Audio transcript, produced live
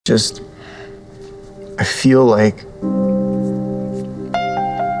I feel like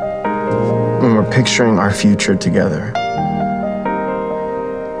when we're picturing our future together,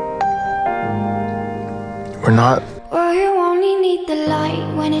 we're not. Well, you only need the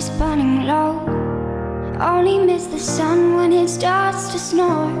light when it's burning low. Only miss the sun when it starts to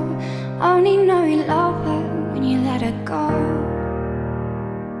snow. Only know you love her when you let her go.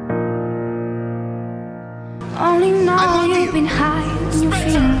 Only know you've been high when you're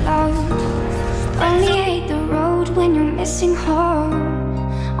feeling low. Only hate the road when you're missing home.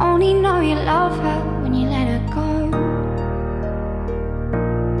 Only know you love her when you let her go.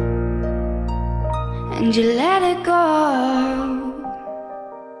 And you let her go.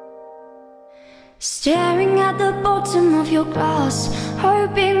 Staring at the bottom of your glass,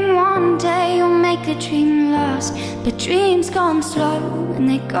 hoping one day you'll make a dream last. But dreams come slow and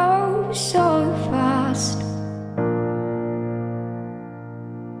they go so fast.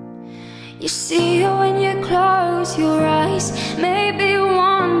 You see her when you close your eyes. Maybe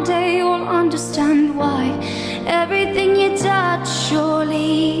one day you'll understand why everything you touch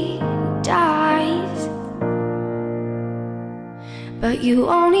surely dies. But you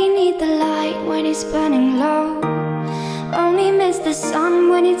only need the light when it's burning low. Only miss the sun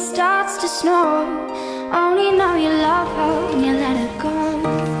when it starts to snow. Only know you love her when you let her go.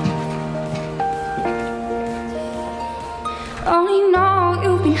 Only know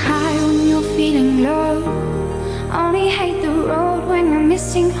you've been high when you're feeling low. Only hate the road when you're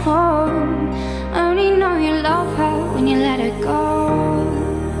missing home. Only know you love her when you let her go.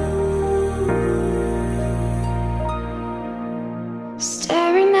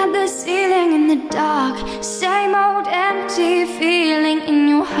 Staring at the ceiling in the dark, same old empty feeling in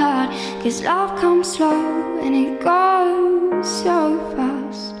your heart. 'Cause love comes slow and it goes so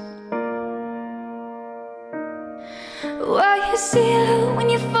fast. Well, you see her when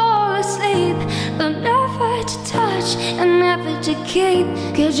you fall asleep, but never to touch and never to keep.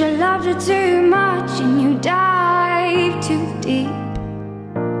 'Cause you loved her too much and you dive too deep.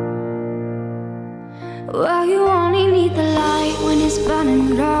 Well, you only need the light when it's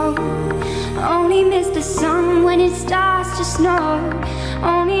burning low. Only miss the sun when it starts to snow.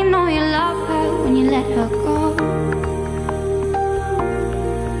 Only know you love her when you let her go.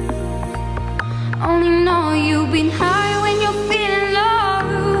 Only know you've been high when you're feeling low.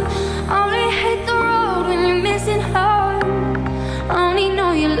 Only hate the road when you're missing home. Only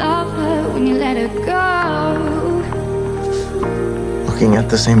know you love her when you let her go. Looking at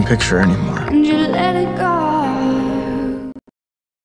the same picture anymore. And you let her go.